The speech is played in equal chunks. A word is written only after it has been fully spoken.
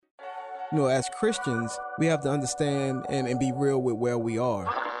As Christians, we have to understand and be real with where we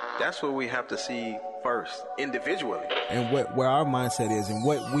are. That's what we have to see first, individually. And where our mindset is and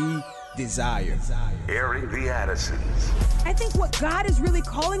what we desire. Airing the Addisons. I think what God is really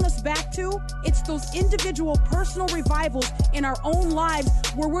calling us back to, it's those individual personal revivals in our own lives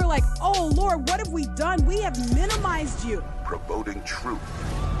where we're like, oh Lord, what have we done? We have minimized you. Promoting truth,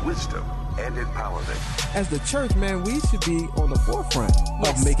 wisdom, and empowerment. As the church, man, we should be on the forefront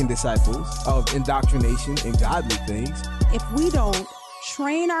of making disciples, of indoctrination and godly things. If we don't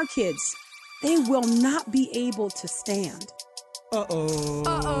train our kids, they will not be able to stand.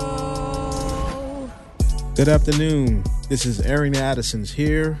 Good afternoon. This is Airing the Addisons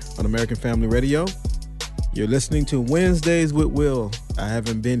here on American Family Radio. You're listening to Wednesdays with Will. I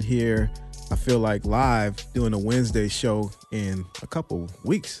haven't been here, I feel like, live doing a Wednesday show in a couple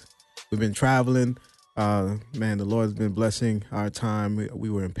weeks. We've been traveling. Man, the Lord's been blessing our time. We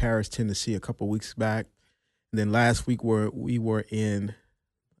were in Paris, Tennessee a couple weeks back. And then last week we were in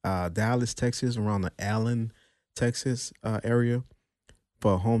Dallas, Texas, around the Allen, Texas area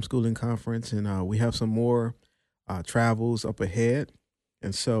for a homeschooling conference. And we have some more travels up ahead.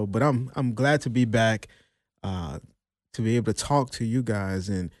 And so, but I'm glad to be back to be able to talk to you guys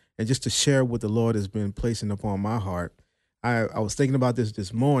and just to share what the Lord has been placing upon my heart. I was thinking about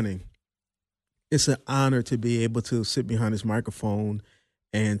this morning. It's an honor to be able to sit behind this microphone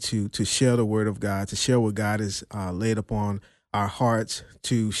and to share the word of God, to share what God has laid upon our hearts,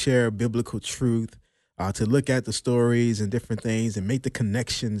 to share biblical truth, to look at the stories and different things and make the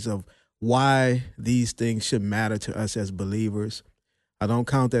connections of why these things should matter to us as believers. I don't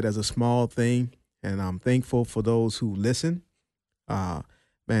count that as a small thing, and I'm thankful for those who listen. Man,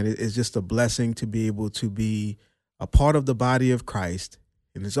 it's just a blessing to be able to be a part of the body of Christ.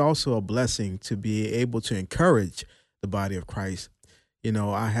 And it's also a blessing to be able to encourage the body of Christ.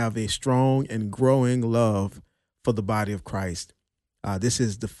 I have a strong and growing love for the body of Christ. This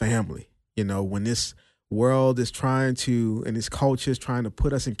is the family. When this world is trying to, and this culture is trying to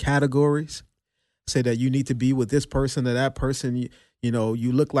put us in categories, say that you need to be with this person or that person,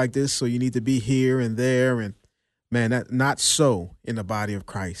 you look like this, so you need to be here and there. And man, that not so in the body of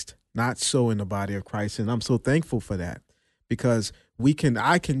Christ, not so in the body of Christ. And I'm so thankful for that, because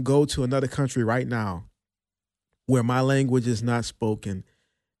I can go to another country right now where my language is not spoken,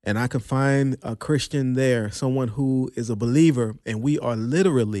 and I can find a Christian there, someone who is a believer, and we are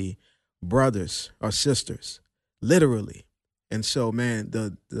literally brothers or sisters, literally. And so, man,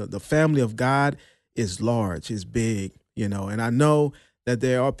 the family of God is large, is big, and I know that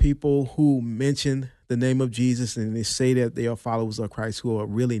there are people who mention the name of Jesus and they say that they are followers of Christ who are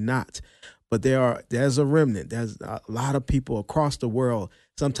really not. But there's a remnant. There's a lot of people across the world.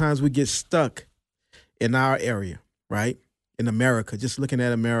 Sometimes we get stuck in our area, right? In America, just looking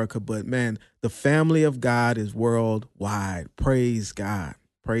at America. But man, the family of God is worldwide. Praise God.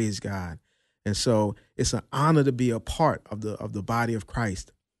 Praise God. And so it's an honor to be a part of the body of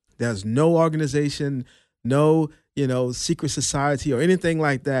Christ. There's no organization, no, secret society or anything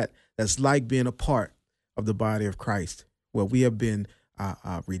like that that's like being a part of the body of Christ, where we have been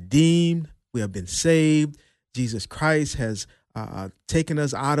redeemed. We have been saved. Jesus Christ has taken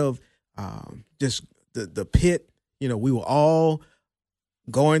us out of just the pit. We were all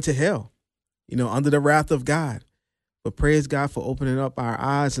going to hell, under the wrath of God. But praise God for opening up our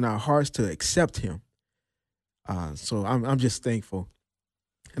eyes and our hearts to accept him. So I'm just thankful.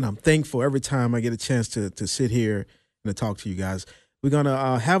 And I'm thankful every time I get a chance to sit here and to talk to you guys. We're going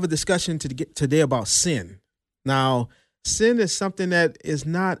to have a discussion today about sin. Now, sin is something that is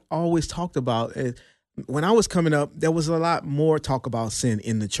not always talked about. When I was coming up, there was a lot more talk about sin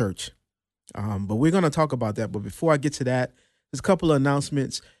in the church. But we're going to talk about that. But before I get to that, there's a couple of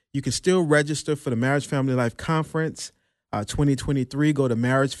announcements. You can still register for the Marriage Family Life Conference 2023. Go to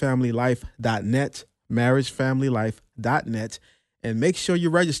marriagefamilylife.net, marriagefamilylife.net, and make sure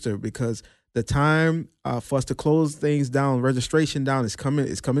you register, because the time for us to close things down, registration down, is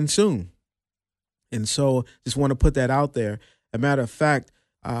coming soon. And so just want to put that out there. As a matter of fact,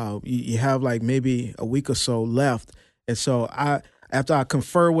 you have like maybe a week or so left. And so after I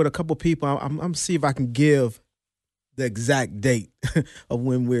confer with a couple people, I'm see if I can give the exact date of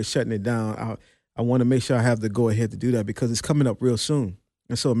when we're shutting it down. I want to make sure I have the go ahead to do that, because it's coming up real soon.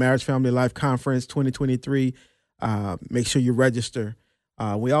 And so Marriage Family Life Conference 2023, make sure you register.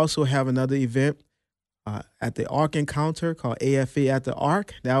 We also have another event at the Ark Encounter called AFA at the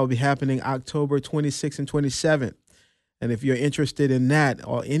Ark. That will be happening October 26th and 27th. And if you're interested in that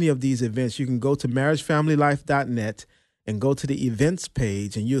or any of these events, you can go to marriagefamilylife.net and go to the events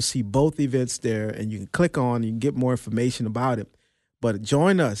page, and you'll see both events there, and you can click on, you can get more information about it. But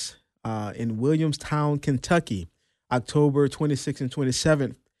join us in Williamstown, Kentucky, October 26th and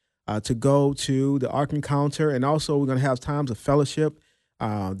 27th, to go to the Ark Encounter. And also we're going to have times of fellowship,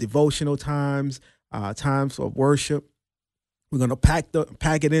 devotional times, times of worship. We're going to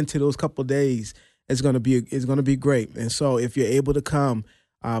pack it into those couple of days. It's going to be great. And so if you're able to come,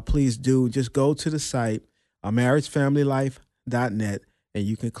 please do just go to the site, marriagefamilylife.net, and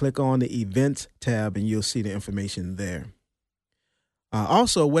you can click on the events tab and you'll see the information there.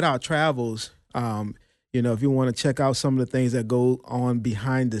 Also, with our travels, if you want to check out some of the things that go on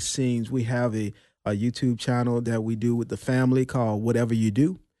behind the scenes, we have a YouTube channel that we do with the family called Whatever You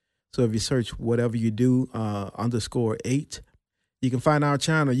Do. So if you search Whatever You Do _8, you can find our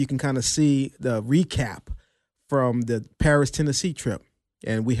channel. You can kind of see the recap from the Paris, Tennessee trip.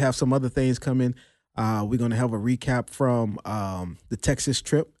 And we have some other things coming. We're going to have a recap from the Texas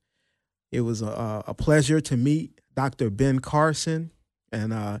trip. It was a pleasure to meet Dr. Ben Carson.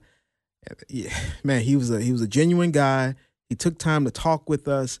 And man, he was a genuine guy. He took time to talk with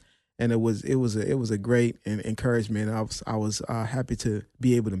us, and it was a great encouragement. I was happy to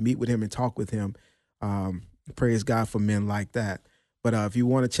be able to meet with him and talk with him. Praise God for men like that. But if you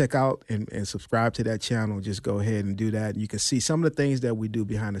want to check out and subscribe to that channel, just go ahead and do that. You can see some of the things that we do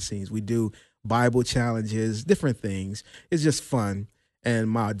behind the scenes. We do Bible challenges, different things. It's just fun. And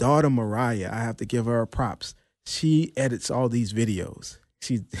my daughter, Mariah, I have to give her props. She edits all these videos.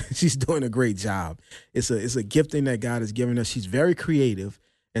 She's doing a great job. It's a gifting that God has given her. She's very creative.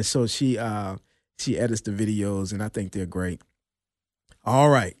 And so she edits the videos, and I think they're great. All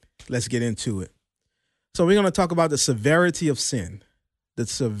right, let's get into it. So we're going to talk about the severity of sin. The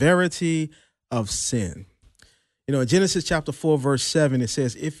severity of sin. In Genesis chapter 4, verse 7, it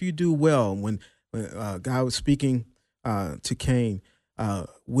says, if you do well, when God was speaking to Cain,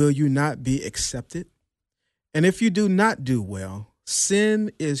 will you not be accepted? And if you do not do well,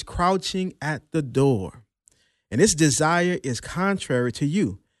 sin is crouching at the door, and its desire is contrary to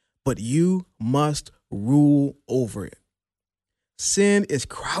you, but you must rule over it. Sin is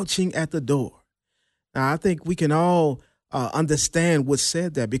crouching at the door. Now, I think we can all understand what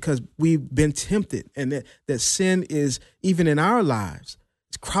said that, because we've been tempted, and that sin is, even in our lives,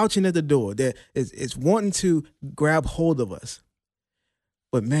 it's crouching at the door, that it's wanting to grab hold of us.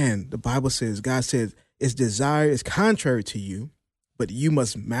 But man, the Bible says, God says, its desire is contrary to you, but you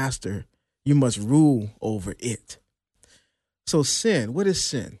must rule over it. So sin, what is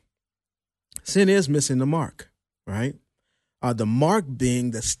sin? Sin is missing the mark, right? The mark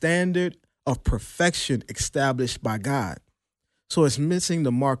being the standard of perfection established by God. So it's missing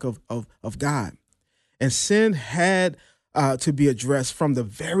the mark of God. And sin had to be addressed from the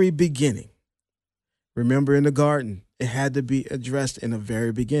very beginning. Remember, in the garden, it had to be addressed in the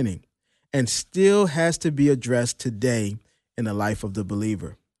very beginning, and still has to be addressed today in the life of the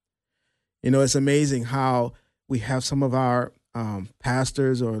believer. It's amazing how we have some of our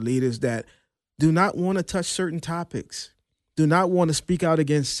pastors or leaders that do not want to touch certain topics, do not want to speak out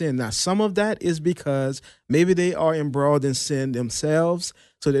against sin. Now, some of that is because maybe they are embroiled in sin themselves,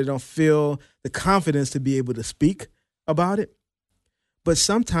 so they don't feel the confidence to be able to speak about it. But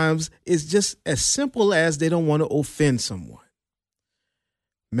sometimes it's just as simple as they don't want to offend someone.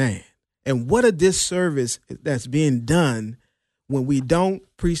 Man, and what a disservice that's being done when we don't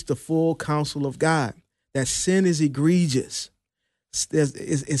preach the full counsel of God. That sin is egregious.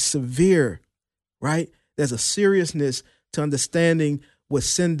 It's severe, right? There's a seriousness to understanding what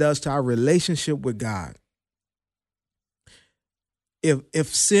sin does to our relationship with God. If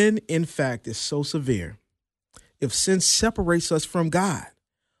sin, in fact, is so severe, if sin separates us from God,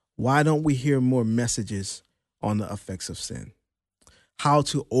 why don't we hear more messages on the effects of sin? How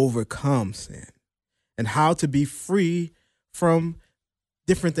to overcome sin, and how to be free from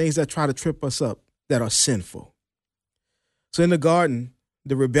different things that try to trip us up that are sinful. So in the garden,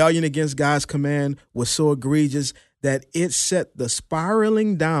 the rebellion against God's command was so egregious that it set the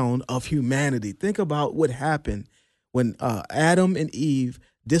spiraling down of humanity. Think about what happened when Adam and Eve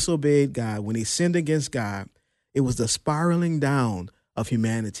disobeyed God, when they sinned against God. It was the spiraling down of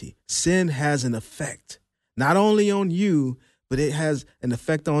humanity. Sin has an effect, not only on you, but it has an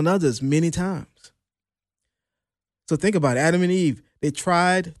effect on others many times. So think about it. Adam and Eve, they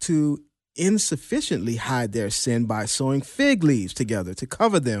tried to insufficiently hide their sin by sewing fig leaves together to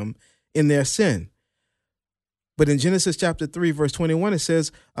cover them in their sin. But in Genesis chapter 3, verse 21, it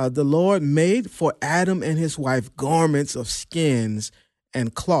says, the Lord made for Adam and his wife garments of skins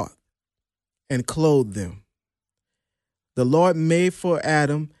and cloth and clothed them. The Lord made for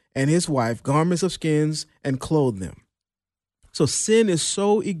Adam and his wife garments of skins and clothed them. So sin is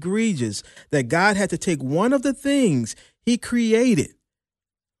so egregious that God had to take one of the things he created,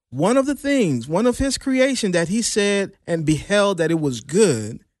 one of his creation that he said and beheld that it was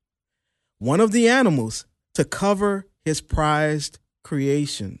good, one of the animals to cover his prized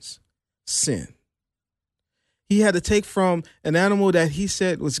creations, sin. He had to take from an animal that he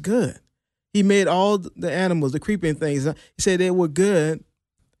said was good. He made all the animals, the creeping things. He said they were good,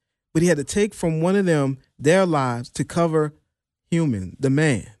 but he had to take from one of them their lives to cover human, the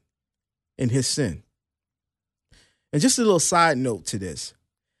man, in his sin. And just a little side note to this.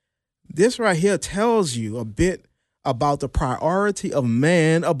 This right here tells you a bit about the priority of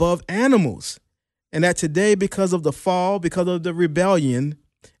man above animals. And that today, because of the fall, because of the rebellion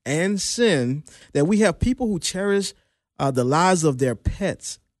and sin, that we have people who cherish the lives of their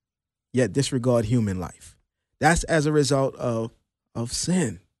pets, yet disregard human life. That's as a result of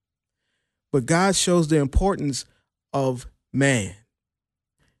sin. But God shows the importance of man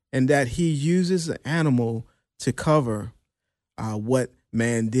and that he uses the animal to cover what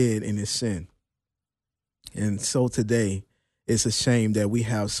man did in his sin. And so today, it's a shame that we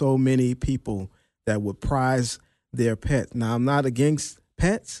have so many people that would prize their pets. Now, I'm not against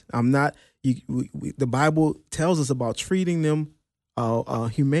pets. I'm not. The Bible tells us about treating them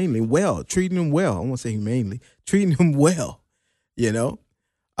humanely, well, treating them well. I won't say humanely, treating them well, you know.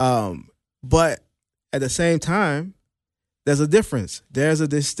 But at the same time, there's a difference. There's a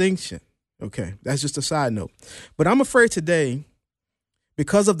distinction. Okay, that's just a side note. But I'm afraid today,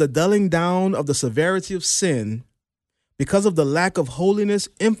 because of the dulling down of the severity of sin, because of the lack of holiness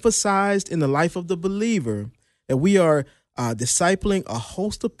emphasized in the life of the believer, that we are discipling a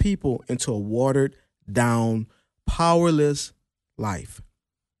host of people into a watered down, powerless life.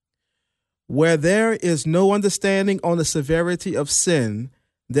 Where there is no understanding on the severity of sin,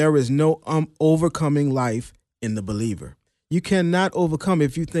 there is no overcoming life in the believer. You cannot overcome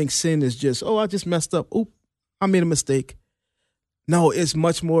if you think sin is just, I just messed up. Oop, I made a mistake. No, it's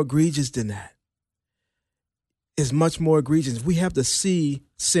much more egregious than that. It's much more egregious. We have to see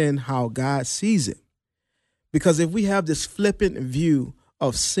sin how God sees it. Because if we have this flippant view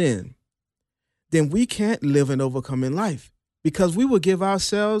of sin, then we can't live an overcoming life. Because we will give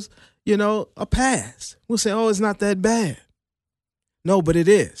ourselves, a pass. We'll say, it's not that bad. No, but it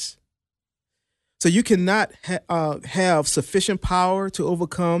is. So you cannot have sufficient power to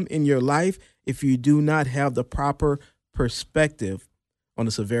overcome in your life if you do not have the proper perspective on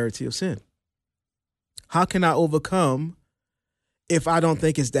the severity of sin. How can I overcome if I don't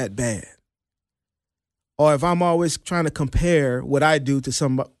think it's that bad? Or if I'm always trying to compare what I do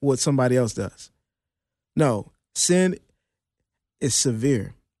to what somebody else does? No, sin is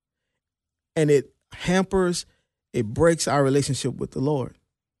severe. And it breaks our relationship with the Lord.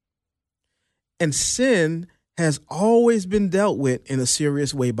 And sin has always been dealt with in a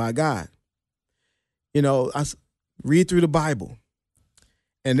serious way by God. I read through the Bible,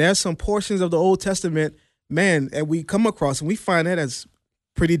 and there's some portions of the Old Testament, man, and we come across and we find that as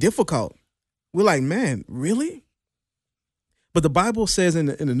pretty difficult. We're like, man, really? But the Bible says in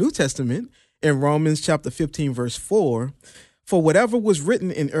the New Testament, in Romans chapter 15, verse 4, for whatever was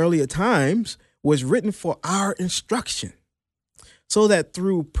written in earlier times was written for our instruction, so that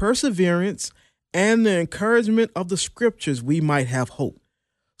through perseverance and the encouragement of the scriptures, we might have hope.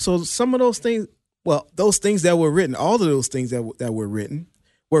 So some of those things, those things that were written, all of those things that were written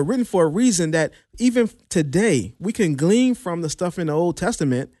for a reason that even today we can glean from the stuff in the Old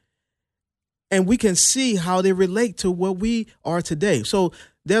Testament and we can see how they relate to what we are today. So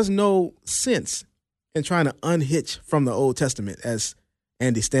there's no sense in trying to unhitch from the Old Testament, as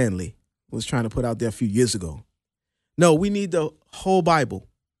Andy Stanley was trying to put out there a few years ago. No, we need the whole Bible.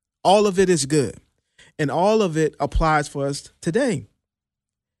 All of it is good, and all of it applies for us today.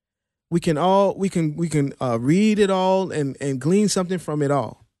 We can read it all and glean something from it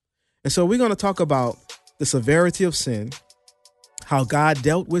all. And so we're going to talk about the severity of sin, how God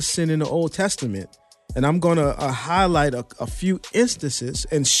dealt with sin in the Old Testament. And I'm going to highlight a few instances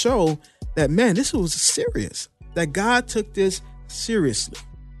and show that, man, this was serious, that God took this seriously.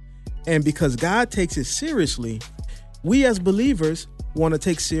 And because God takes it seriously, we as believers want to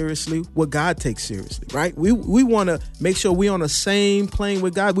take seriously what God takes seriously, right? We want to make sure we're on the same plane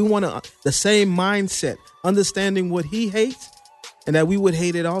with God. We want the same mindset, understanding what he hates and that we would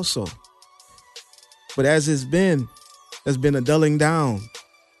hate it also. But as there's been a dulling down.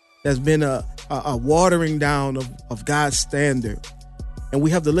 There's been a watering down of God's standard. And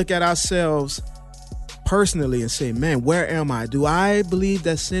we have to look at ourselves personally and say, man, where am I? Do I believe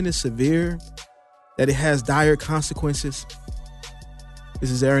that sin is severe, that it has dire consequences? This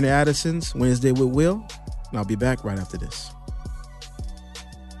is Aaron Addison's Wednesday with Will, and I'll be back right after this.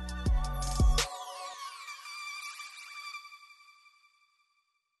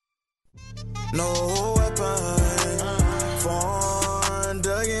 No weapon formed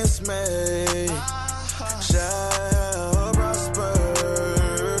against me shall prosper.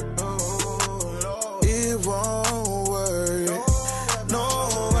 It won't work. No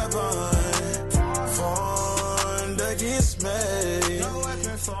weapon formed against me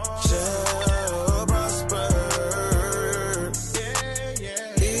shall prosper.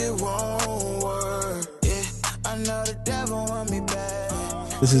 It won't work. I know the devil want me back.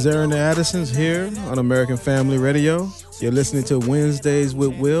 This is Aaron Addison's here on American Family Radio. You're listening to Wednesdays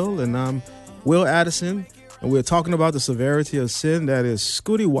with Will, and I'm Will Addison, and we're talking about the severity of sin. That is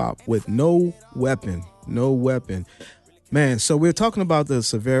Scooty Wop with no weapon. Man, so we're talking about the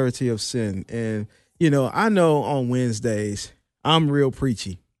severity of sin, and, I know on Wednesdays, I'm real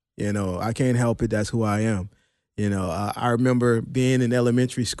preachy. I can't help it. That's who I am. I remember being in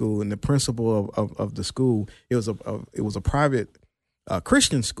elementary school, and the principal of the school, it was a private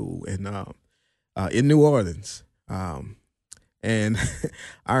Christian school in New Orleans. And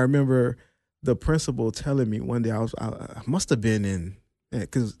I remember the principal telling me one day, I must have been in,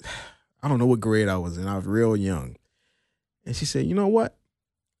 because I don't know what grade I was in. I was real young. And she said, you know what?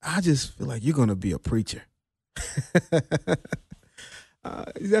 I just feel like you're going to be a preacher.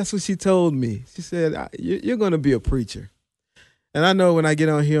 That's what she told me. She said, you're going to be a preacher. And I know when I get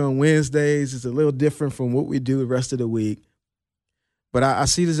on here on Wednesdays, it's a little different from what we do the rest of the week. But I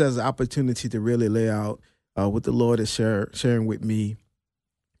see this as an opportunity to really lay out what the Lord is sharing with me.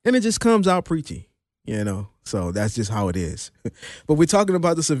 And it just comes out preachy, So that's just how it is. But we're talking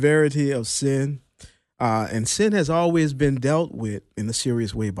about the severity of sin. And sin has always been dealt with in a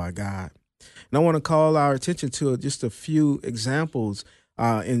serious way by God. And I want to call our attention to just a few examples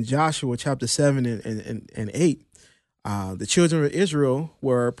in Joshua chapter 7 and 8. The children of Israel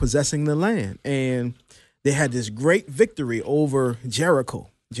were possessing the land, and they had this great victory over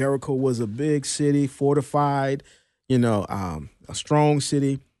Jericho. Jericho was a big city, fortified, a strong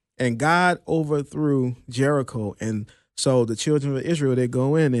city. And God overthrew Jericho. And so the children of Israel, they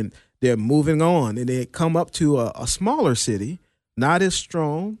go in and they're moving on. And they come up to a smaller city, not as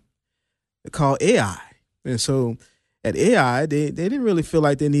strong, called Ai. And so at Ai, they didn't really feel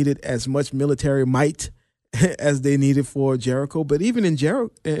like they needed as much military might as they needed for Jericho. But even in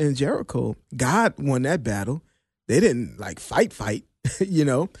Jericho, God won that battle. They didn't fight,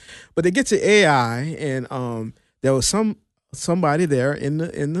 but they get to Ai, and there was somebody there in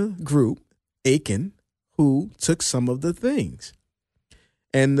the group, Achan, who took some of the things.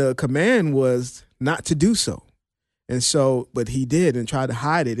 And the command was not to do so. And so, but he did and tried to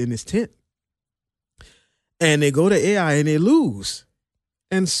hide it in his tent. And they go to Ai and they lose.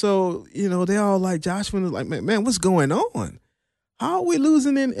 And so, they all like, Joshua was like, man, what's going on? How are we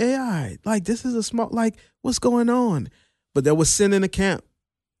losing in Ai? This is a small, what's going on? But there was sin in the camp.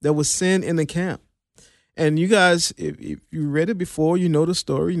 And you guys, if you read it before, you know the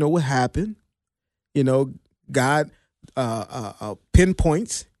story, you know what happened. God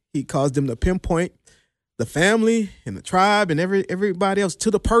pinpoints. He caused them to pinpoint the family and the tribe and everybody else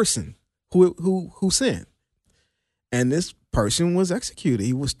to the person who sinned. And this person was executed.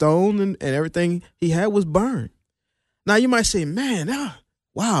 He was stoned, and everything he had was burned. Now you might say, man,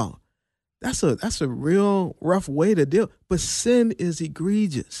 wow, that's a real rough way to deal. But sin is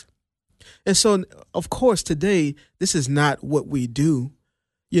egregious. And so, of course, today, this is not what we do,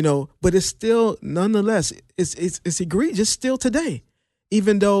 but it's still, nonetheless, it's egregious still today,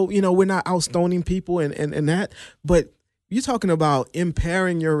 even though, we're not out stoning people and that. But you're talking about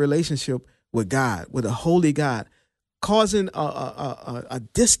impairing your relationship with God, with a holy God, causing a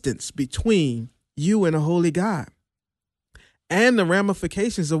distance between you and a holy God, and the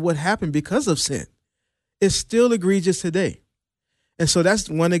ramifications of what happened because of sin. It's still egregious today. And so that's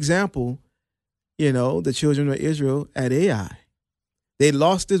one example, the children of Israel at Ai. They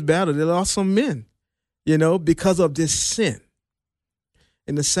lost this battle. They lost some men, because of this sin.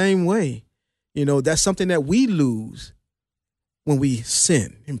 In the same way, that's something that we lose when we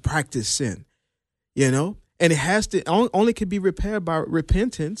sin and practice sin, And it has to only can be repaired by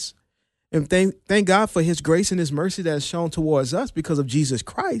repentance. And thank God for his grace and his mercy that is shown towards us because of Jesus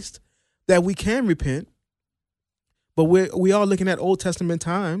Christ, that we can repent. But we are looking at Old Testament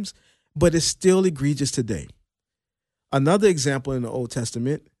times, but it's still egregious today. Another example in the Old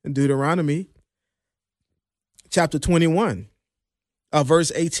Testament, in Deuteronomy chapter 21,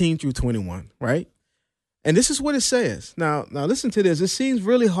 verse 18 through 21, right? And this is what it says. Now listen to this. It seems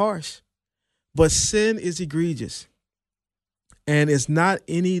really harsh. But sin is egregious, and it's not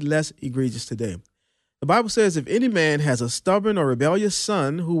any less egregious today. The Bible says, if any man has a stubborn or rebellious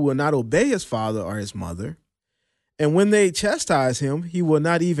son who will not obey his father or his mother, And when they chastise him, he will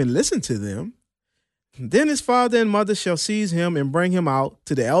not even listen to them. Then his father and mother shall seize him and bring him out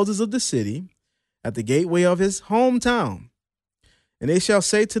to the elders of the city at the gateway of his hometown. And they shall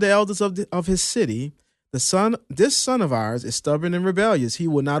say to the elders of his city, this son of ours is stubborn and rebellious. He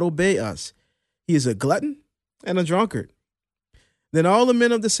will not obey us. He is a glutton and a drunkard. Then all the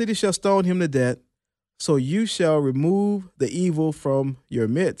men of the city shall stone him to death. So you shall remove the evil from your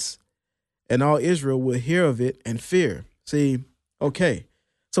midst, and all Israel will hear of it and fear. See, okay.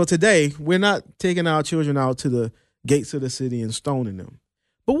 So today, we're not taking our children out to the gates of the city and stoning them.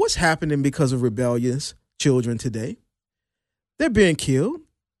 But what's happening because of rebellious children today? They're being killed.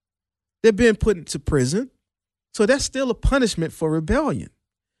 They're being put into prison. So that's still a punishment for rebellion.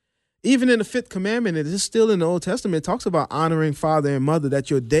 Even in the fifth commandment, it is still in the Old Testament, it talks about honoring father and mother, that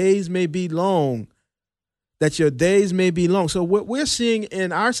your days may be long. That your days may be long. So what we're seeing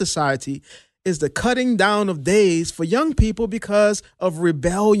in our society is the cutting down of days for young people because of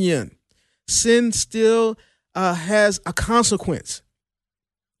rebellion. Sin still has a consequence.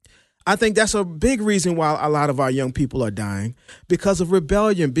 I think that's a big reason why a lot of our young people are dying, because of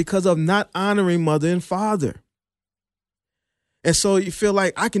rebellion, because of not honoring mother and father. And so you feel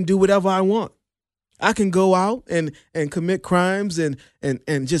like I can do whatever I want. I can go out and commit crimes and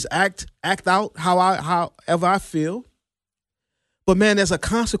just act out however I feel. But man, there's a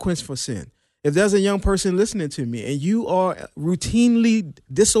consequence for sin. If there's a young person listening to me and you are routinely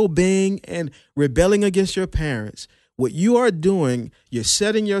disobeying and rebelling against your parents, what you are doing, you're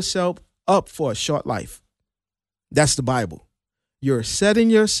setting yourself up for a short life. That's the Bible. You're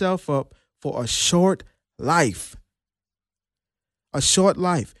setting yourself up for a short life. A short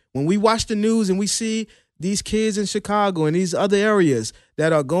life. When we watch the news and we see these kids in Chicago and these other areas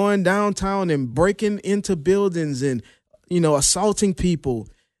that are going downtown and breaking into buildings and, assaulting people,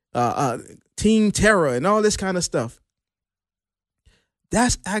 teen terror and all this kind of stuff,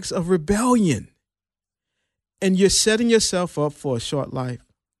 that's acts of rebellion. And you're setting yourself up for a short life.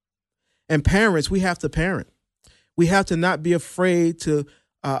 And parents, we have to parent. We have to not be afraid to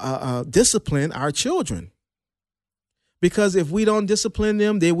discipline our children. Because if we don't discipline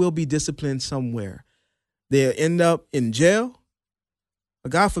them, they will be disciplined somewhere. They'll end up in jail, or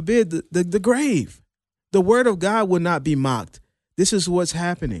God forbid, the grave. The word of God will not be mocked. This is what's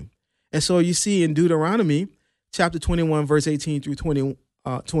happening. And so you see in Deuteronomy chapter 21, verse 18 through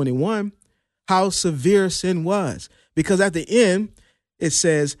 21, how severe sin was. Because at the end, it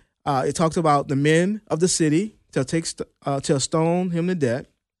says, it talks about the men of the city shall stone him to death.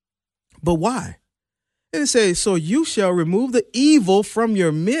 But why? And it says, so you shall remove the evil from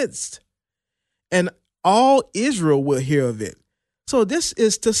your midst, and all Israel will hear of it. So this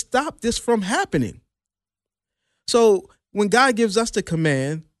is to stop this from happening. So when God gives us the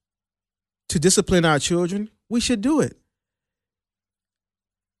command to discipline our children, we should do it.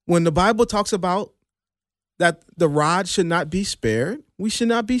 When the Bible talks about that the rod should not be spared, we should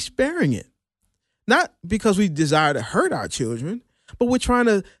not be sparing it. Not because we desire to hurt our children, but we're trying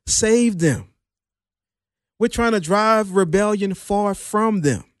to save them. We're trying to drive rebellion far from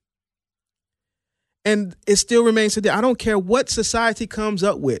them. And it still remains today. I don't care what society comes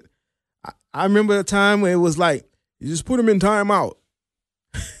up with. I remember a time where it was like, you just put them in timeout.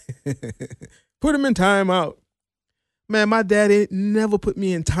 Put them in timeout. Man, my daddy never put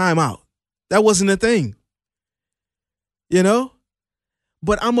me in timeout. That wasn't a thing. But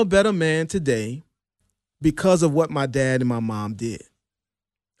I'm a better man today because of what my dad and my mom did.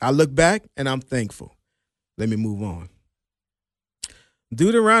 I look back and I'm thankful. Let me move on.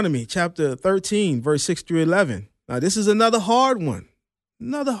 Deuteronomy chapter 13, verse 6 through 11. Now, this is another hard one.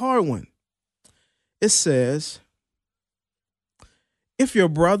 It says, if your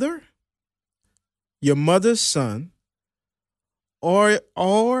brother, your mother's son, or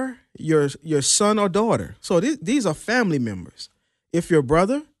your son or daughter. So these are family members. If your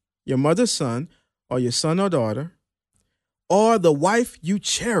brother, your mother's son, or your son or daughter, or the wife you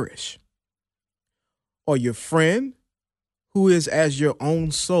cherish, or your friend who is as your own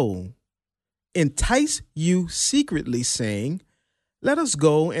soul, entice you secretly, saying, let us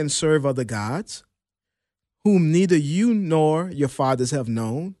go and serve other gods, whom neither you nor your fathers have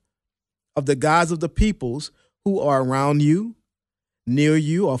known, of the gods of the peoples who are around you, near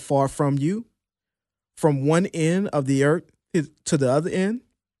you or far from you, from one end of the earth to the other end,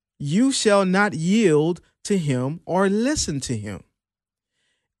 you shall not yield to him or listen to him.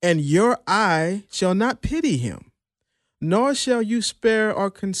 And your eye shall not pity him, nor shall you spare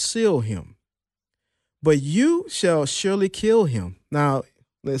or conceal him, but you shall surely kill him. Now,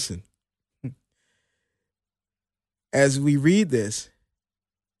 listen, as we read this,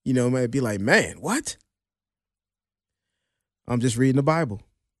 it might be like, man, what? I'm just reading the Bible.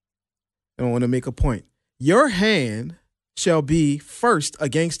 And I want to make a point. Your hand shall be first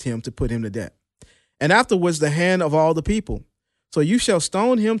against him to put him to death, and afterwards the hand of all the people. So you shall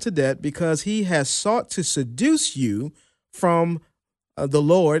stone him to death, because he has sought to seduce you from the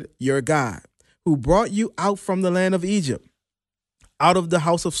Lord your God, who brought you out from the land of Egypt, out of the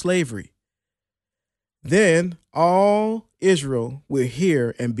house of slavery. Then all Israel will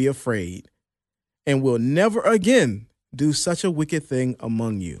hear and be afraid, and will never again do such a wicked thing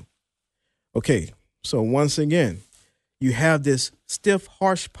among you. Okay, so once again, you have this stiff,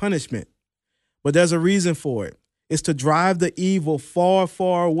 harsh punishment, but there's a reason for it. It's to drive the evil far,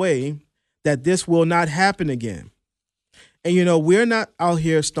 far away, that this will not happen again. And, you know, we're not out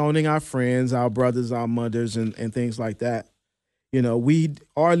here stoning our friends, our brothers, our mothers, and things like that. You know, we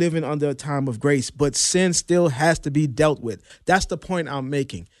are living under a time of grace, but sin still has to be dealt with. That's the point I'm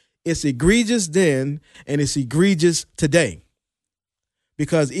making. It's egregious then, and it's egregious today.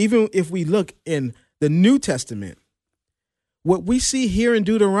 Because even if we look in the New Testament, what we see here in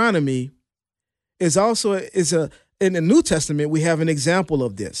Deuteronomy is also in the New Testament, we have an example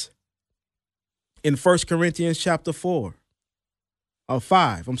of this. In 1 Corinthians chapter 5,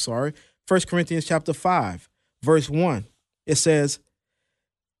 1 Corinthians chapter 5, verse 1, it says,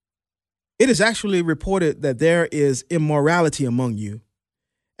 "It is actually reported that there is immorality among you,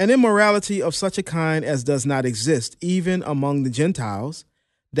 an immorality of such a kind as does not exist even among the Gentiles,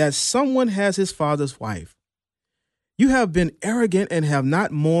 that someone has his father's wife. You have been arrogant and have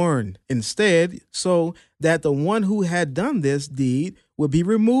not mourned, instead, so that the one who had done this deed will be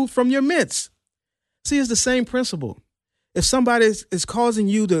removed from your midst." See, it's the same principle. If somebody is causing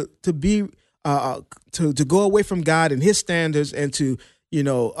you to go away from God and his standards, and to,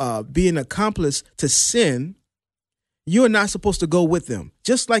 be an accomplice to sin, you're not supposed to go with them.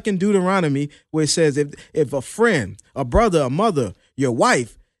 Just like in Deuteronomy, where it says, if a friend, a brother, a mother, your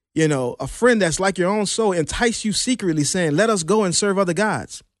wife, a friend that's like your own soul, entice you secretly saying, "Let us go and serve other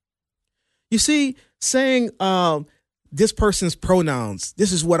gods." You see, saying this person's pronouns,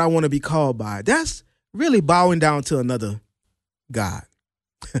 this is what I want to be called by, that's really bowing down to another God.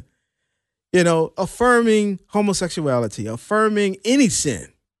 Affirming homosexuality, affirming any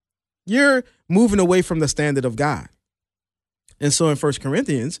sin, you're moving away from the standard of God. And so in 1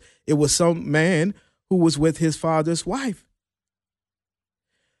 Corinthians, it was some man who was with his father's wife.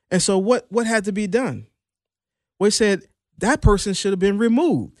 And so what had to be done? Well, it said that person should have been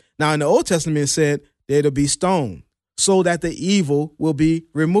removed. Now, in the Old Testament, it said they're to be stoned so that the evil will be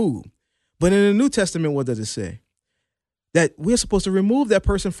removed. But in the New Testament, what does it say? That we're supposed to remove that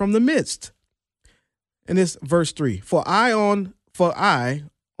person from the midst. And it's verse 3. For I, on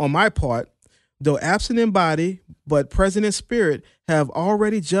my part, though absent in body, but present in spirit, have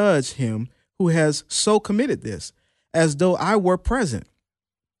already judged him who has so committed this, as though I were present.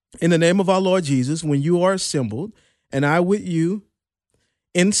 In the name of our Lord Jesus, when you are assembled, and I with you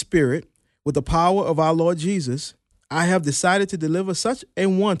in spirit, with the power of our Lord Jesus, I have decided to deliver such a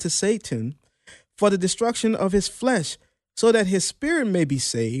one to Satan for the destruction of his flesh, so that his spirit may be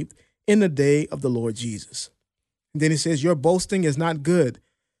saved in the day of the Lord Jesus. And then he says, your boasting is not good.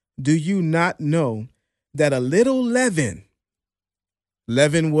 Do you not know that a little leaven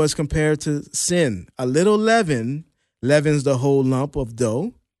was compared to sin? A little leaven leavens the whole lump of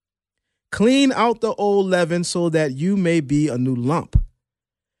dough. Clean out the old leaven so that you may be a new lump,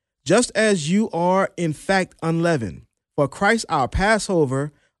 just as you are in fact unleavened. For Christ our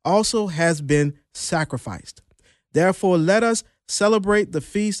Passover also has been sacrificed. Therefore let us celebrate the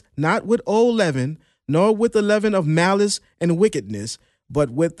feast not with old leaven, nor with the leaven of malice and wickedness, but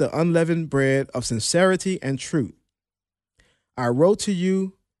with the unleavened bread of sincerity and truth. I wrote to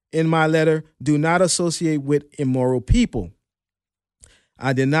you in my letter, do not associate with immoral people.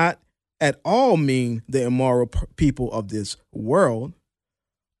 I did not at all mean the immoral people of this world,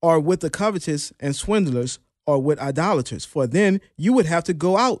 or with the covetous and swindlers, or with idolaters, for then you would have to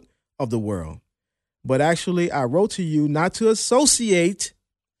go out of the world. But actually, I wrote to you not to associate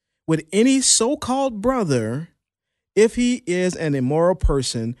with any so-called brother if he is an immoral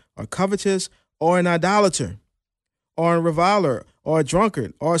person, or covetous, or an idolater, or a reviler, or a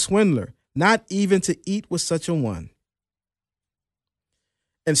drunkard, or a swindler, not even to eat with such a one.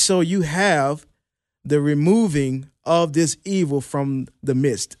 And so you have the removing of this evil from the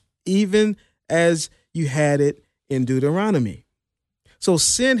midst, even as you had it in Deuteronomy. So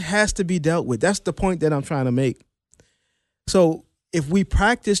sin has to be dealt with. That's the point that I'm trying to make. So if we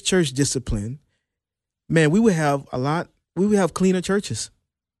practice church discipline, man, we would have cleaner churches,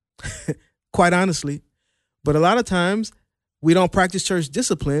 quite honestly. But a lot of times we don't practice church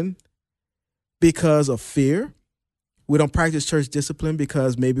discipline because of fear, We don't practice church discipline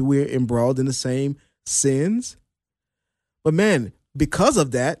because maybe we're embroiled in the same sins. But man, because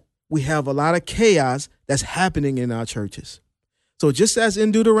of that, we have a lot of chaos that's happening in our churches. So just as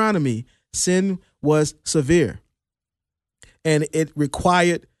in Deuteronomy, sin was severe and it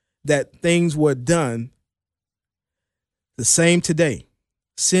required that things were done. The same today.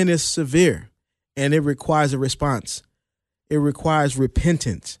 Sin is severe and it requires a response. It requires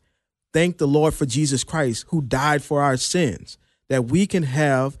repentance. Thank the Lord for Jesus Christ who died for our sins, that we can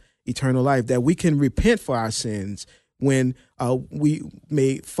have eternal life, that we can repent for our sins when we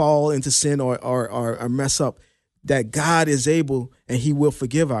may fall into sin or mess up, that God is able and he will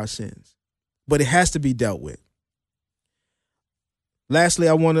forgive our sins. But it has to be dealt with. Lastly,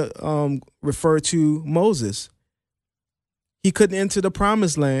 I want to refer to Moses. He couldn't enter the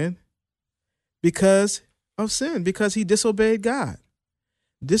promised land because of sin, because he disobeyed God.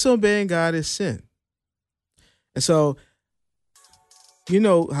 Disobeying God is sin. And so, you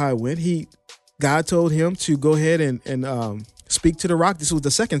know how it went. God told him to go ahead and speak to the rock. This was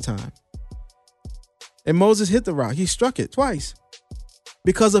the second time. And Moses hit the rock. He struck it twice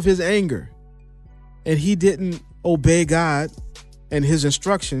because of his anger. And he didn't obey God and his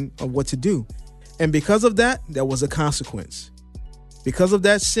instruction of what to do. And because of that, there was a consequence. Because of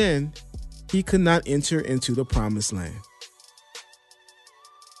that sin, he could not enter into the promised land.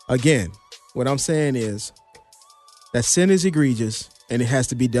 Again, what I'm saying is that sin is egregious and it has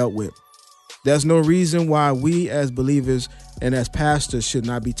to be dealt with. There's no reason why we as believers and as pastors should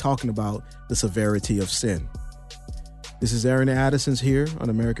not be talking about the severity of sin. This is Aaron Addison's here on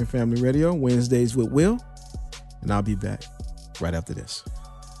American Family Radio, Wednesdays with Will, and I'll be back right after this.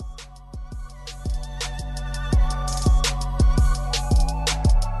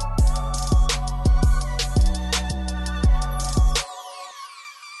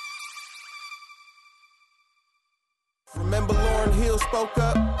 Remember Lauryn Hill spoke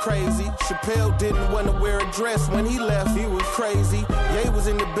up? Crazy. Chappelle didn't want to wear a dress when he left. He was crazy. Ye was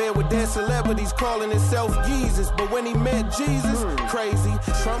in the bed with dead celebrities calling himself Jesus. But when he met Jesus, crazy.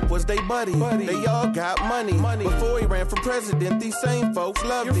 Trump was they buddy. They all got money. Before he ran for president, these same folks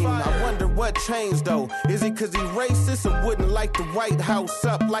loved him. I wonder what changed though. Is it cause he racist or wouldn't light the White House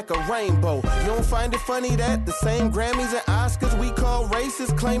up like a rainbow? You don't find it funny that the same Grammys and Oscars we call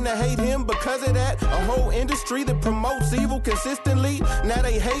racist claim to hate him because of that? A whole industry that promotes evil consistently. Now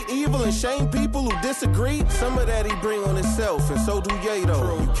they hate evil and shame people who disagree. Some of that he bring on himself, and so do Ye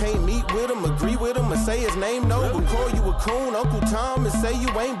though. You can't meet with him, agree with him, or say his name no. But call you a coon, Uncle Tom, and say you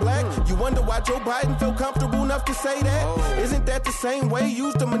ain't black. You wonder why Joe Biden felt comfortable enough to say that? Isn't that the same way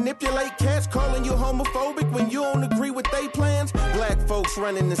used to manipulate cats, calling you homophobic when you don't agree with they plans? Black folks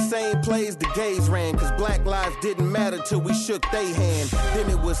running the same plays the gays ran, cause black lives didn't matter till we shook they hand. Then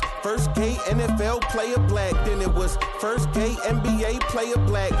it was first gay NFL player black. Then it was first gay NBA player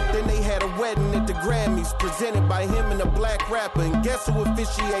black. Then they had a wedding at the Grammys presented by him and a black rapper. And guess who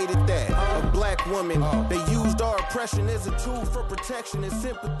officiated that? A black woman. They used our oppression as a tool for protection and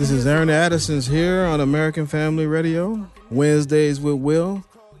sympathy. This is Aaron Addison's here on American Family Radio, Wednesdays with Will.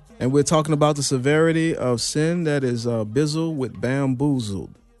 And we're talking about the severity of sin that is bizzled with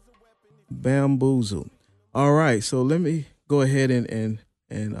bamboozled. Bamboozled. All right, so let me go ahead and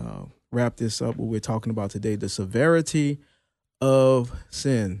wrap this up. What we're talking about today, the severity of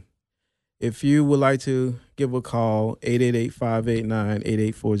sin. If you would like to give a call,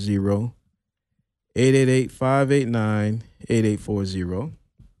 888-589-8840, 888-589-8840.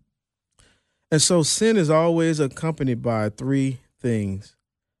 And so sin is always accompanied by three things: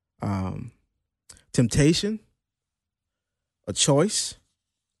 temptation, a choice,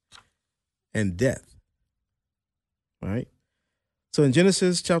 and death. All right. So in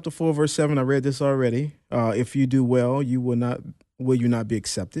Genesis chapter 4, verse 7, I read this already. If you do well, will you not be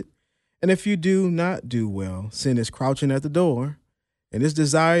accepted? And if you do not do well, sin is crouching at the door, and its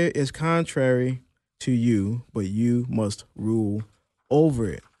desire is contrary to you, but you must rule over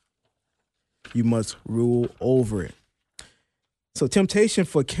it. You must rule over it. So temptation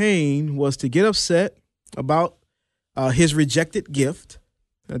for Cain was to get upset about his rejected gift,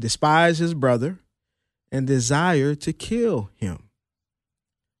 despise his brother, and desire to kill him.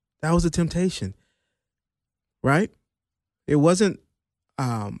 That was a temptation, right? It wasn't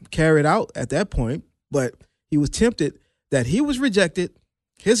carried out at that point, but he was tempted that he was rejected.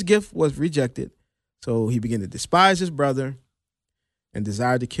 His gift was rejected. So he began to despise his brother and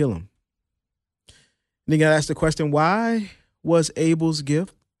desired to kill him. And you got to ask the question, why was Abel's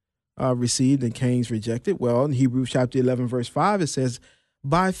gift received and Cain's rejected? Well, in Hebrews chapter 11, verse 5, it says,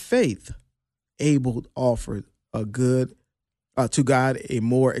 by faith, Abel offered to God a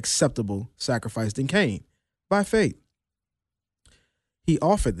more acceptable sacrifice than Cain. By faith. he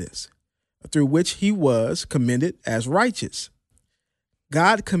offered this, through which he was commended as righteous,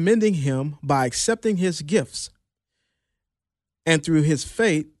 God commending him by accepting his gifts. And through his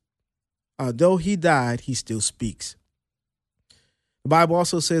faith, though he died, he still speaks. The Bible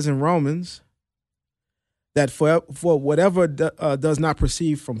also says in Romans that for whatever does not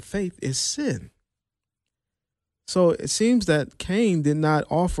proceed from faith is sin. So it seems that Cain did not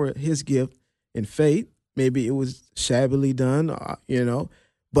offer his gift in faith. Maybe it was shabbily done,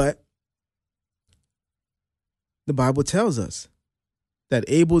 but the Bible tells us that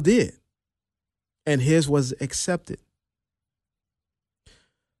Abel did, and his was accepted.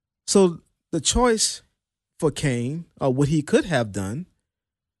 So the choice for Cain, or what he could have done,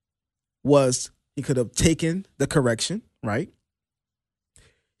 was he could have taken the correction, right?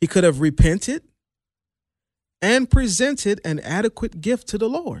 He could have repented and presented an adequate gift to the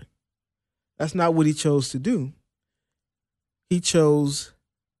Lord. That's not what he chose to do. He chose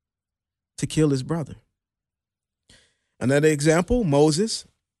to kill his brother. Another example, Moses.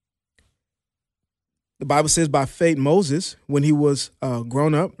 The Bible says by faith, Moses, when he was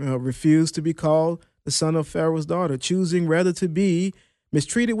grown up, refused to be called the son of Pharaoh's daughter, choosing rather to be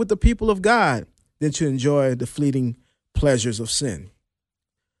mistreated with the people of God than to enjoy the fleeting pleasures of sin.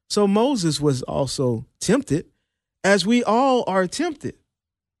 So Moses was also tempted, as we all are tempted.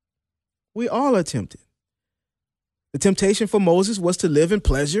 We all are tempted. The temptation for Moses was to live in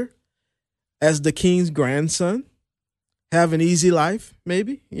pleasure as the king's grandson, have an easy life,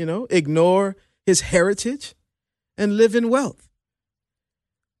 maybe, ignore his heritage and live in wealth.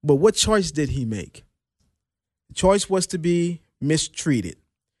 But what choice did he make? The choice was to be mistreated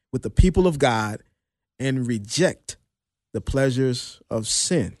with the people of God and reject the pleasures of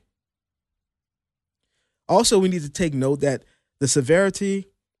sin. Also, we need to take note that the severity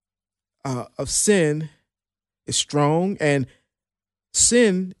of sin is strong, and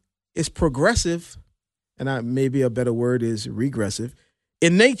sin is progressive, and maybe a better word is regressive,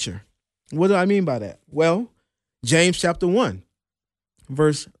 in nature. What do I mean by that? Well, James chapter 1,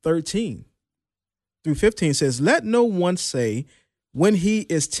 verse 13 through 15 says, "Let no one say when he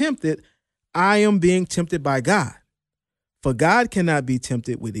is tempted, I am being tempted by God. For God cannot be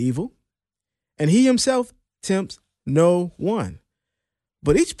tempted with evil, and he himself tempts no one.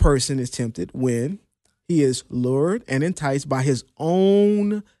 But each person is tempted when he is lured and enticed by his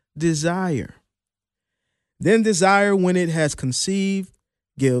own desire. Then desire, when it has conceived,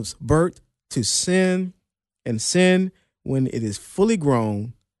 gives birth to sin, and sin, when it is fully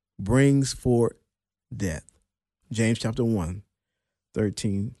grown, brings forth death." James chapter 1,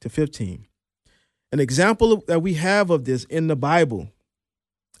 13 to 15. An example that we have of this in the Bible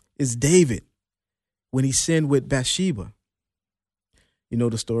is David when he sinned with Bathsheba. You know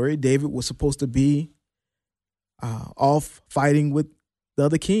the story. David was supposed to be off fighting with the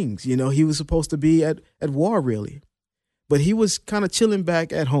other kings. He was supposed to be at war, really. But he was kind of chilling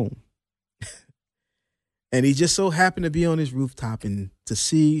back at home. And he just so happened to be on his rooftop and to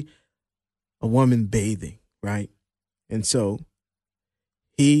see a woman bathing, right? And so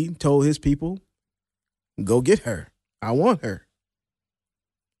he told his people, "Go get her. I want her."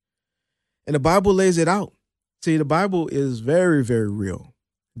 And the Bible lays it out. See, the Bible is very, very real.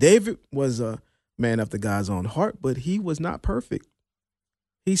 David was a man after God's own heart, but he was not perfect.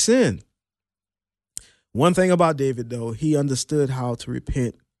 He sinned. One thing about David, though, he understood how to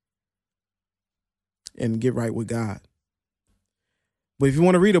repent and get right with God. But if you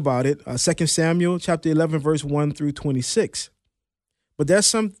want to read about it, 2 Samuel chapter 11, verse 1 through 26. But there's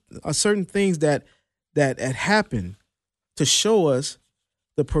certain things that had happened to show us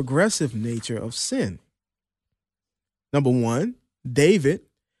the progressive nature of sin. Number one, David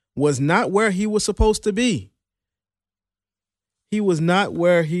was not where he was supposed to be. He was not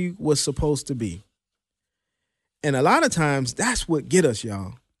where he was supposed to be. And a lot of times that's what get us,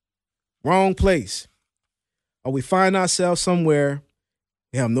 y'all. Wrong place. Or we find ourselves somewhere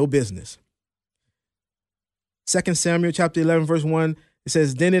we have no business. 2 Samuel chapter 11, verse 1, it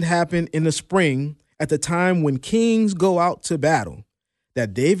says, "Then it happened in the spring, at the time when kings go out to battle,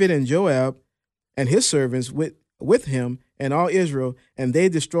 that David and Joab and his servants with him and all Israel, and they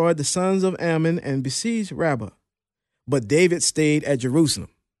destroyed the sons of Ammon and besieged Rabbah. But David stayed at Jerusalem."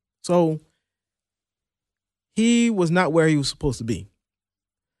 So he was not where he was supposed to be.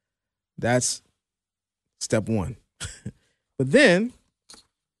 That's step one. But then,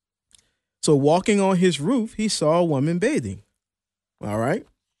 so walking on his roof, he saw a woman bathing. All right.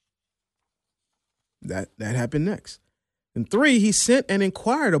 That happened next. And 3, he sent and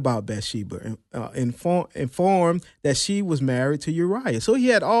inquired about Bathsheba, informed that she was married to Uriah. So he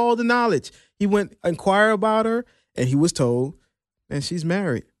had all the knowledge. He went inquire about her, and he was told and she's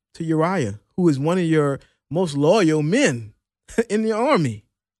married to Uriah, who is one of your most loyal men in the army.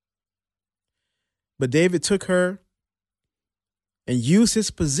 But David took her and used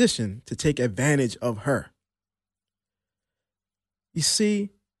his position to take advantage of her. You see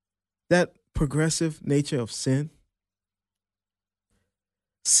that progressive nature of sin?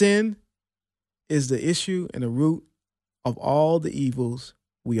 Sin is the issue and the root of all the evils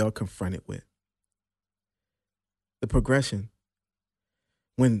we are confronted with. The progression.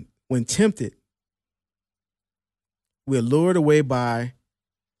 When tempted, we're lured away by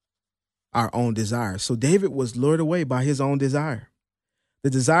our own desires. So David was lured away by his own desire. The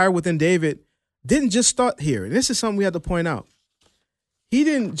desire within David didn't just start here. And this is something we have to point out. He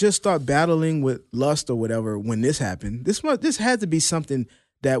didn't just start battling with lust or whatever when this happened. This had to be something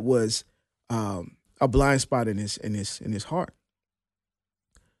that was a blind spot in his heart.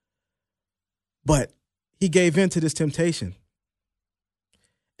 But he gave in to this temptation.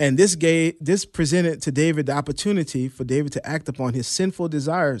 And this presented to David the opportunity for David to act upon his sinful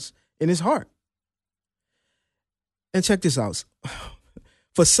desires in his heart. And check this out.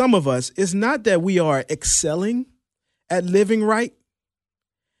 For some of us, it's not that we are excelling at living right.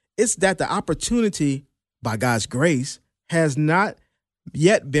 It's that the opportunity, by God's grace, has not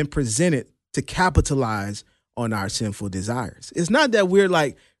yet been presented to capitalize on our sinful desires. It's not that we're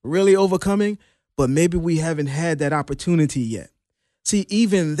like really overcoming, but maybe we haven't had that opportunity yet. See,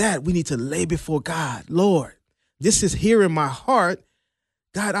 even that we need to lay before God. Lord, this is here in my heart.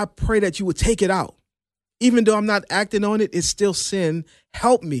 God, I pray that you would take it out. Even though I'm not acting on it, it's still sin.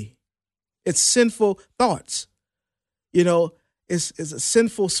 Help me. It's sinful thoughts. It's a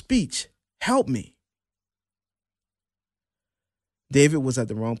sinful speech. Help me. David was at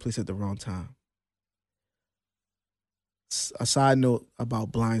the wrong place at the wrong time. A side note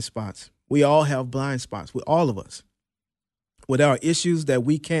about blind spots. We all have blind spots, with all of us. Where there are issues that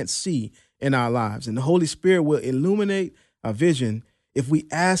we can't see in our lives. And the Holy Spirit will illuminate our vision if we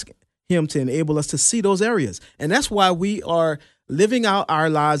ask him to enable us to see those areas. And that's why we are living out our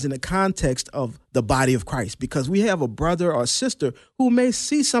lives in the context of the body of Christ, because we have a brother or sister who may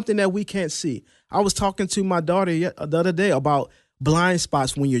see something that we can't see. I was talking to my daughter the other day about blind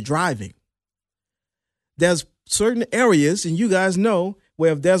spots when you're driving. There's certain areas, and you guys know,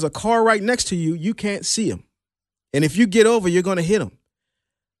 where if there's a car right next to you, you can't see them. And if you get over, you're going to hit them.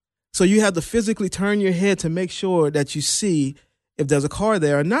 So you have to physically turn your head to make sure that you see if there's a car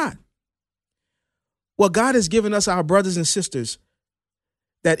there or not. Well, God has given us our brothers and sisters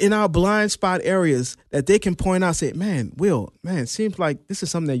that in our blind spot areas that they can point out, say, it seems like this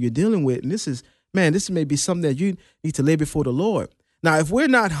is something that you're dealing with. And this may be something that you need to lay before the Lord. Now, if we're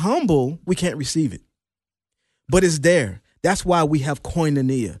not humble, we can't receive it. But it's there. That's why we have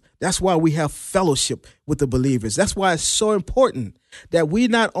koinonia. That's why we have fellowship with the believers. That's why it's so important that we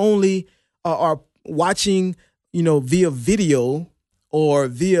not only are watching, via video or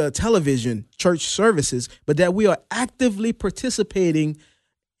via television church services, but that we are actively participating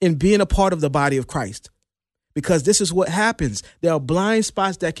in being a part of the body of Christ. Because this is what happens. There are blind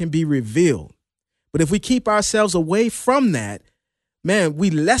spots that can be revealed. But if we keep ourselves away from that, we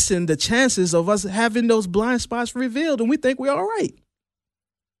lessen the chances of us having those blind spots revealed, and we think we're all right.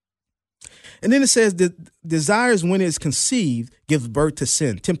 And then it says that desires, when it's conceived, gives birth to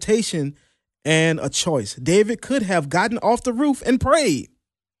sin, temptation, and a choice. David could have gotten off the roof and prayed,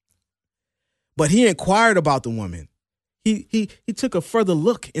 but he inquired about the woman. He took a further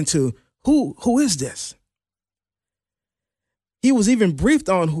look into who is this? He was even briefed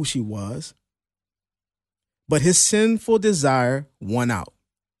on who she was, but his sinful desire won out.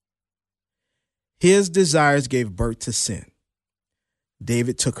 His desires gave birth to sin.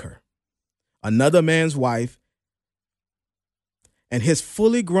 David took her, another man's wife, and his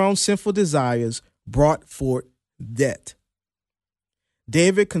fully grown sinful desires brought forth death.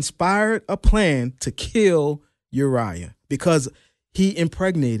 David conspired a plan to kill Uriah because he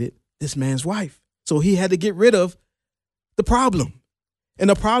impregnated this man's wife. So he had to get rid of the problem. And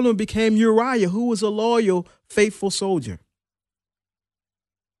the problem became Uriah, who was a loyal, faithful soldier.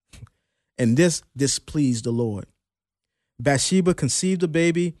 And this displeased the Lord. Bathsheba conceived a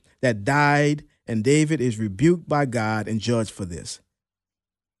baby that died, and David is rebuked by God and judged for this.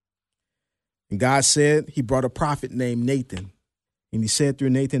 And God said, he brought a prophet named Nathan. And he said through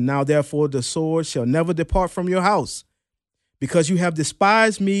Nathan, now therefore the sword shall never depart from your house, because you have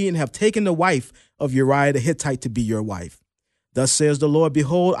despised me and have taken the wife of Uriah the Hittite to be your wife. Thus says the Lord,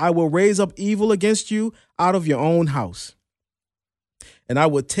 behold, I will raise up evil against you out of your own house. And I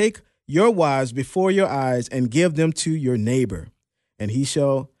will take your wives before your eyes and give them to your neighbor. And he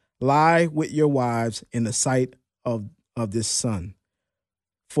shall lie with your wives in the sight of this sun.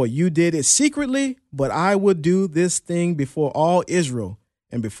 For you did it secretly, but I would do this thing before all Israel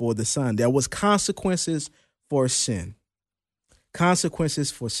and before the sun. There was consequences for sin. Consequences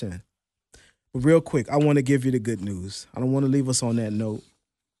for sin. But real quick, I want to give you the good news. I don't want to leave us on that note.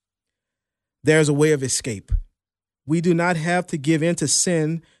 There's a way of escape. We do not have to give in to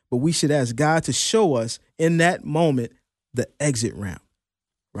sin, but we should ask God to show us in that moment the exit ramp,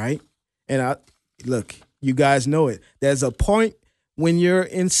 right? And look, you guys know it. There's a point when you're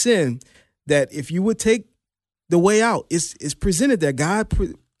in sin that if you would take the way out, it's presented that God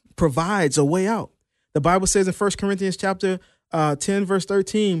provides a way out. The Bible says in 1 Corinthians chapter 10, verse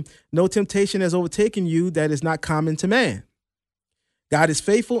 13, no temptation has overtaken you that is not common to man. God is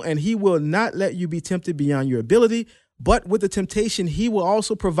faithful and he will not let you be tempted beyond your ability, but with the temptation, he will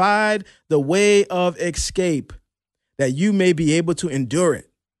also provide the way of escape that you may be able to endure it.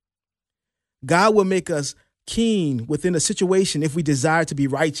 God will make us keen within a situation if we desire to be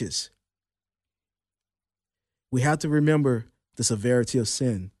righteous. We have to remember the severity of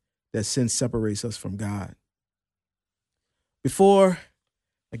sin, that sin separates us from God. Before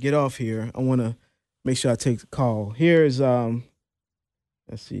I get off here, I want to make sure I take the call. Here's, let's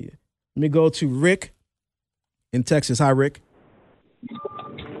see. Let me go to Rick in Texas. Hi, Rick.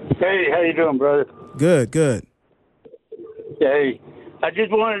 Hey, how you doing, brother? Good. Hey, I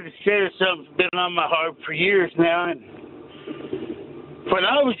just wanted to share something that's been on my heart for years now. And when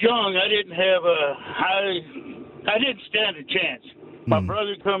I was young, I didn't stand a chance. My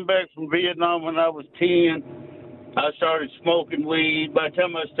brother come back from Vietnam when I was 10. I started smoking weed. By the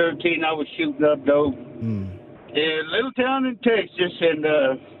time I was 13, I was shooting up dope. In a little town in Texas, and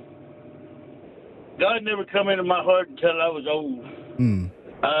God never come into my heart until I was old.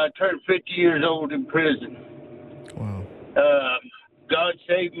 I turned 50 years old in prison. Wow. God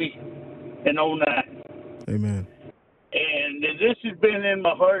saved me in 2009. Amen. And this has been in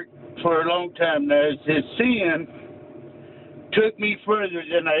my heart for a long time now. His sin took me further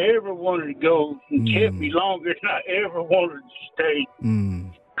than I ever wanted to go and kept me longer than I ever wanted to stay.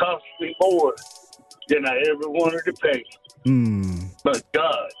 Cost me more than I ever wanted to pay. But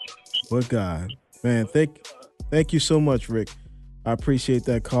God. But God. Man, thank you so much, Rick. I appreciate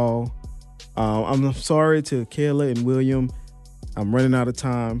that call. I'm sorry to Kayla and William. I'm running out of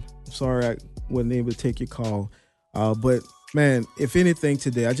time. I'm sorry I wasn't able to take your call. But, man, if anything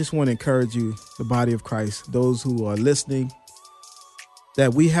today, I just want to encourage you, the body of Christ, those who are listening,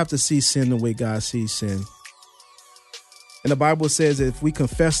 that we have to see sin the way God sees sin. And the Bible says that if we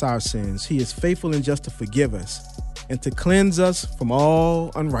confess our sins, he is faithful and just to forgive us and to cleanse us from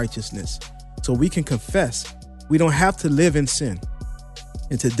all unrighteousness. So we can confess. We don't have to live in sin.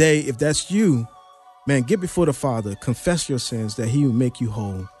 And today, if that's you, man, get before the Father, confess your sins that he will make you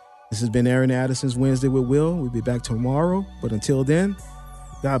whole. This has been Aaron Addison's Wednesday with Will. We'll be back tomorrow. But until then,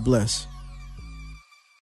 God bless.